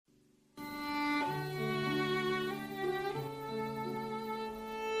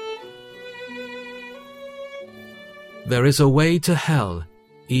There is a way to hell,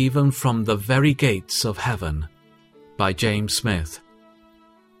 even from the very gates of heaven. By James Smith.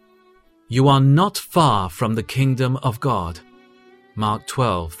 You are not far from the kingdom of God. Mark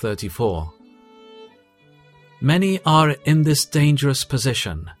 12:34. Many are in this dangerous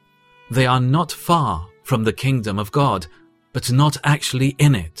position. They are not far from the kingdom of God, but not actually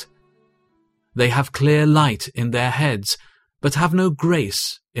in it. They have clear light in their heads, but have no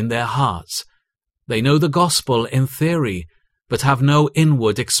grace in their hearts. They know the gospel in theory, but have no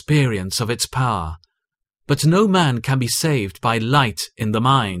inward experience of its power. But no man can be saved by light in the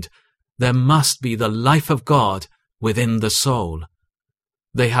mind. There must be the life of God within the soul.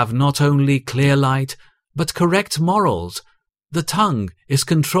 They have not only clear light, but correct morals. The tongue is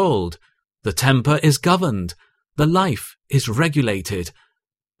controlled, the temper is governed, the life is regulated.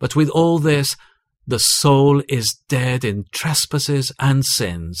 But with all this, the soul is dead in trespasses and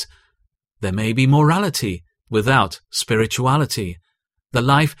sins. There may be morality without spirituality. The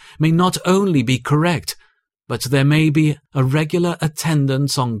life may not only be correct, but there may be a regular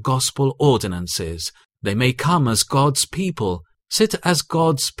attendance on gospel ordinances. They may come as God's people, sit as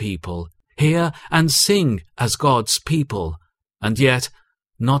God's people, hear and sing as God's people, and yet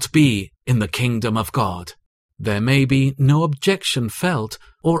not be in the kingdom of God. There may be no objection felt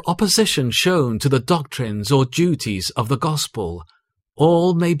or opposition shown to the doctrines or duties of the gospel.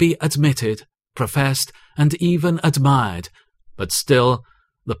 All may be admitted, professed, and even admired, but still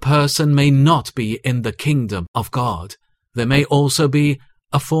the person may not be in the kingdom of God. There may also be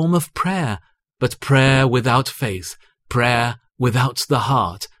a form of prayer, but prayer without faith, prayer without the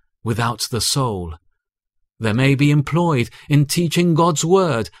heart, without the soul. There may be employed in teaching God's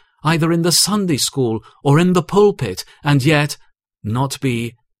word, either in the Sunday school or in the pulpit, and yet not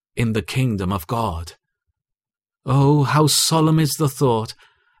be in the kingdom of God. Oh, how solemn is the thought,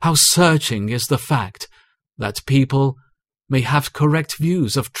 how searching is the fact, that people may have correct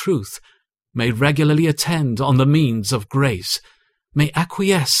views of truth, may regularly attend on the means of grace, may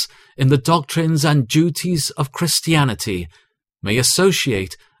acquiesce in the doctrines and duties of Christianity, may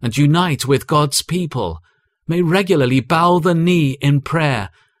associate and unite with God's people, may regularly bow the knee in prayer,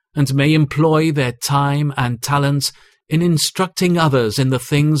 and may employ their time and talents in instructing others in the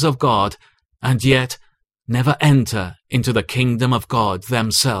things of God, and yet never enter into the kingdom of God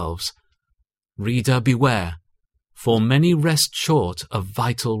themselves. Reader, beware, for many rest short of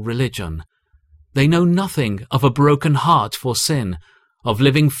vital religion. They know nothing of a broken heart for sin, of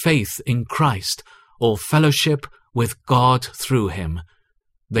living faith in Christ, or fellowship with God through him.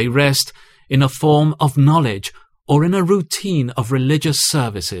 They rest in a form of knowledge or in a routine of religious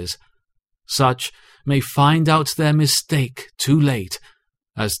services. Such may find out their mistake too late,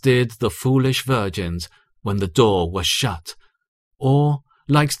 as did the foolish virgins when the door was shut, or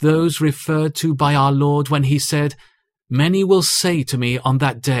like those referred to by our Lord when he said, "Many will say to me on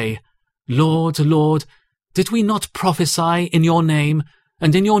that day, Lord, Lord, did we not prophesy in your name,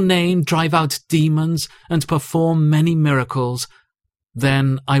 and in your name drive out demons and perform many miracles?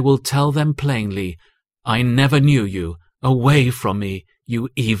 Then I will tell them plainly, I never knew you. Away from me, you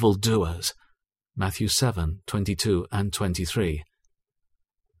evildoers." Matthew 7:22 and 23.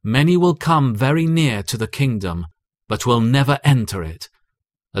 Many will come very near to the kingdom, but will never enter it.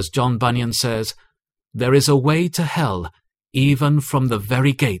 As John Bunyan says, there is a way to hell, even from the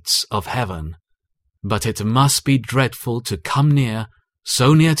very gates of heaven. But it must be dreadful to come near,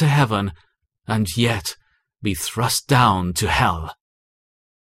 so near to heaven, and yet be thrust down to hell.